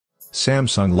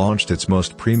Samsung launched its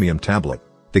most premium tablet,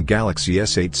 the Galaxy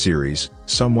S8 series,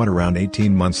 somewhat around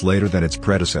 18 months later than its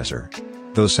predecessor.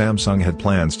 Though Samsung had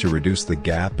plans to reduce the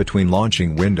gap between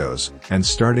launching Windows and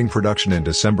starting production in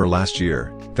December last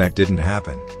year, that didn't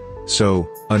happen. So,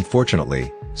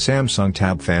 unfortunately, Samsung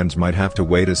Tab fans might have to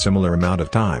wait a similar amount of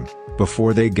time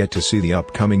before they get to see the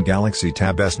upcoming Galaxy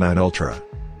Tab S9 Ultra.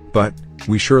 But,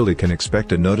 we surely can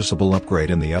expect a noticeable upgrade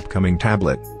in the upcoming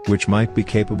tablet, which might be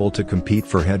capable to compete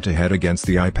for head-to-head against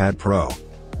the iPad Pro.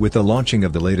 With the launching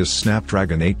of the latest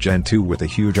Snapdragon 8 Gen 2 with a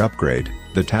huge upgrade,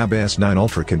 the Tab S9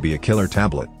 Ultra can be a killer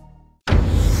tablet.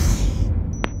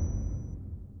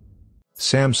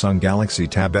 Samsung Galaxy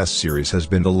Tab S series has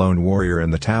been the lone warrior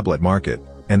in the tablet market,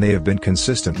 and they have been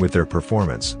consistent with their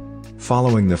performance.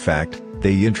 Following the fact,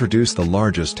 they introduced the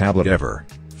largest tablet ever,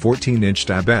 14-inch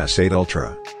Tab S8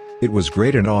 Ultra. It was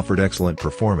great and offered excellent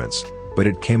performance, but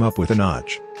it came up with a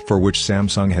notch, for which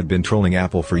Samsung had been trolling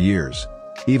Apple for years.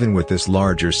 Even with this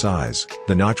larger size,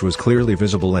 the notch was clearly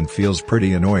visible and feels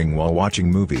pretty annoying while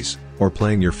watching movies, or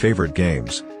playing your favorite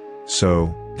games.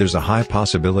 So, there's a high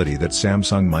possibility that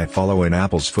Samsung might follow in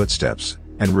Apple's footsteps,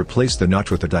 and replace the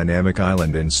notch with a dynamic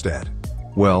island instead.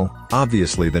 Well,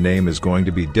 obviously the name is going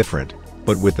to be different,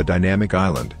 but with the dynamic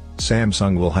island,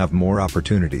 Samsung will have more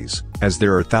opportunities, as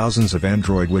there are thousands of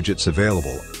Android widgets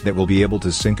available that will be able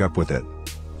to sync up with it.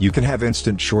 You can have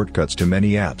instant shortcuts to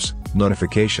many apps,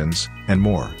 notifications, and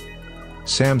more.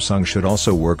 Samsung should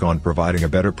also work on providing a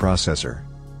better processor.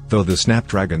 Though the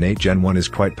Snapdragon 8 Gen 1 is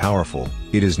quite powerful,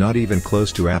 it is not even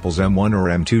close to Apple's M1 or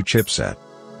M2 chipset.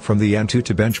 From the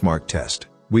Antutu benchmark test,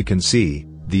 we can see,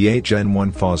 the 8 Gen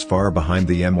 1 falls far behind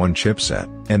the M1 chipset,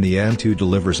 and the M2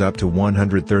 delivers up to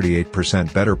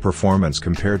 138% better performance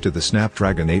compared to the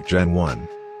Snapdragon 8 Gen 1.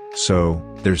 So,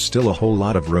 there's still a whole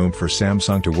lot of room for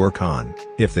Samsung to work on,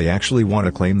 if they actually want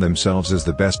to claim themselves as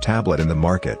the best tablet in the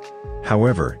market.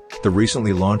 However, the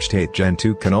recently launched 8 Gen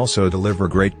 2 can also deliver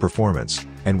great performance,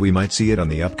 and we might see it on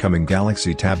the upcoming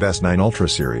Galaxy Tab S9 Ultra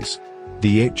series.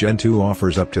 The 8 Gen 2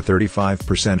 offers up to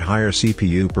 35% higher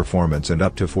CPU performance and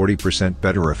up to 40%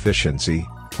 better efficiency,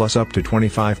 plus up to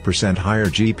 25% higher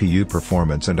GPU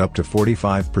performance and up to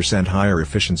 45% higher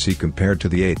efficiency compared to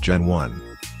the 8 Gen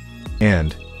 1.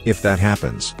 And, if that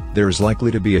happens, there is likely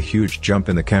to be a huge jump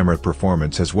in the camera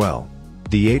performance as well.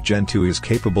 The 8 Gen 2 is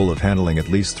capable of handling at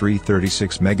least 3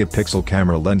 36-megapixel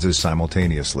camera lenses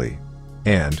simultaneously.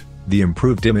 And, the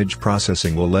improved image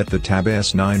processing will let the Tab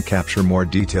S9 capture more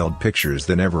detailed pictures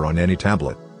than ever on any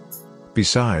tablet.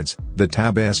 Besides, the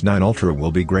Tab S9 Ultra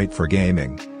will be great for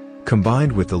gaming.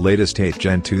 Combined with the latest 8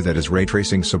 Gen 2 that has ray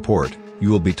tracing support, you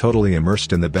will be totally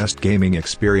immersed in the best gaming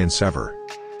experience ever.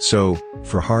 So,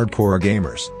 for hardcore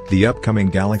gamers, the upcoming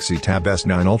Galaxy Tab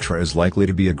S9 Ultra is likely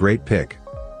to be a great pick.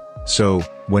 So,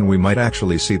 when we might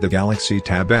actually see the Galaxy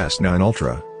Tab S9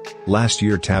 Ultra? Last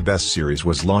year Tab S series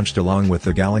was launched along with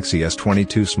the Galaxy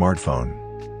S22 smartphone.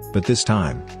 But this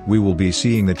time, we will be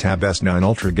seeing the Tab S9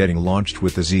 Ultra getting launched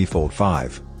with the Z Fold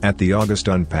 5, at the August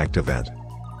Unpacked event.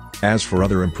 As for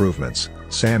other improvements,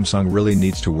 Samsung really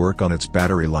needs to work on its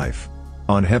battery life.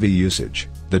 On heavy usage,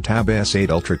 the Tab S8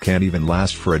 Ultra can't even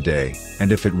last for a day,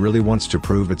 and if it really wants to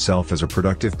prove itself as a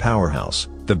productive powerhouse,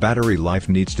 the battery life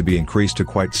needs to be increased to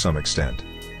quite some extent.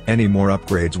 Any more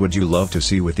upgrades would you love to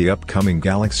see with the upcoming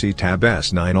Galaxy Tab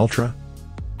S9 Ultra?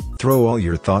 Throw all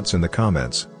your thoughts in the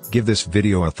comments, give this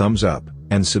video a thumbs up,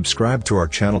 and subscribe to our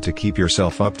channel to keep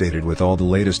yourself updated with all the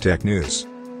latest tech news.